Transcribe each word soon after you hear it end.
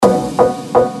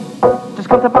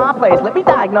place, let me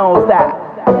diagnose that.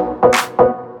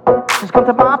 Just come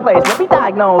to my place, let me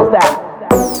diagnose that.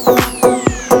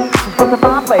 Just come to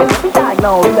my place, let me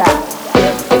diagnose that.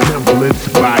 Templates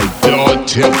by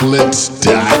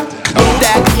DawTemplates.com.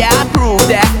 That, yeah, I prove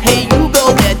that. Hey, you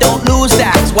go there, don't lose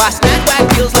that. That's why snack whack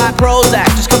feels like Prozac.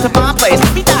 Just come to my place,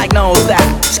 let me diagnose that.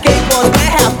 Skateboards,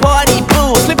 warehouse, party,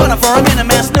 blues. Sleep on a firm in a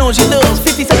man, snooze, you lose.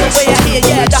 50 seconds way out here,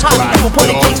 yeah, the hot people. Put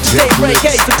the kicks to day break,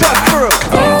 hey, so come through.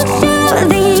 Don't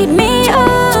lead me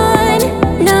on,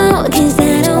 no, 'cause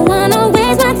I don't wanna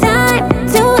waste my time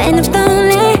to end up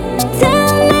lonely.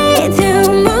 Tell me to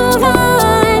move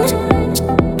on,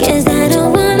 'cause I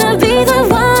don't wanna be the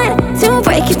one to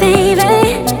break you,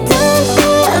 baby.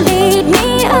 Don't lead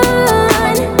me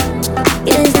on,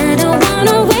 'cause I don't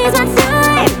wanna waste my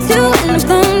time to end up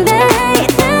lonely.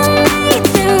 Tell me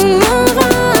to move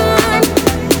on,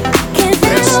 'cause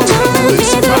I don't wanna be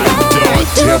the one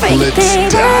to break you, baby.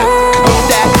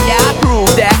 That, yeah, I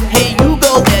prove that. Hey, you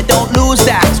go there, don't lose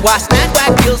that. That's why snack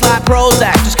whack feels like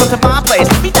Prozac. Just come to my place,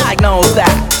 let me diagnose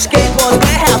that. Skateboards,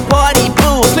 warehouse, party,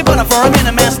 blues. Sleep on a firm in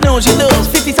a man, snooze, you lose.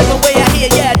 50 seconds way out here,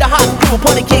 yeah, the hot people.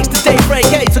 Put the kicks to day break,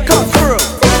 hey, so come through.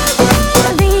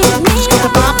 Just come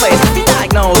to my place, let me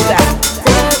diagnose that. Just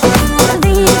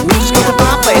come to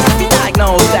my place, let me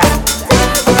diagnose that.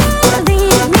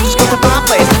 Just come to my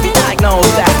place, let me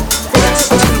diagnose that.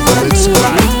 Templates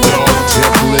by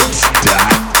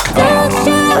DawTemplates.com.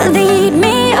 Don't lead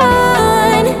me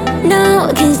on, no,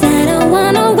 'cause I don't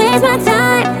wanna waste my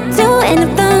time to end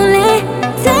up lonely.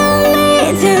 Tell me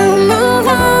to move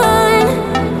on,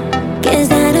 'cause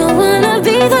I don't wanna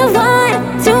be the one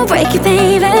to break you,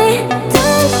 baby.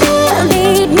 Don't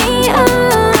lead me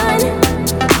on,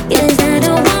 'cause I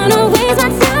don't wanna waste my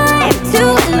time to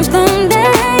end up lonely.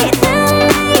 Tell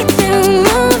me to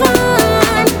move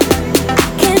on,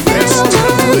 'cause I don't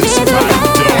wanna be the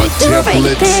one to break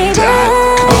you, baby.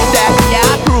 That,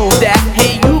 yeah, I prove that.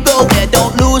 Hey, you go there,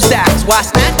 don't lose that. That's why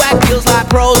snack whack feels like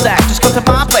Prozac. Just come to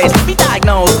my place, let me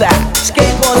diagnose that.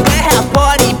 Skateboards, warehouse,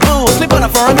 party, blues. Sleep on a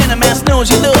firm in a man, snooze,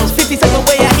 you lose. 50 seconds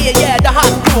way out here, yeah, the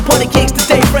hot people. Put the kicks to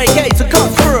day break,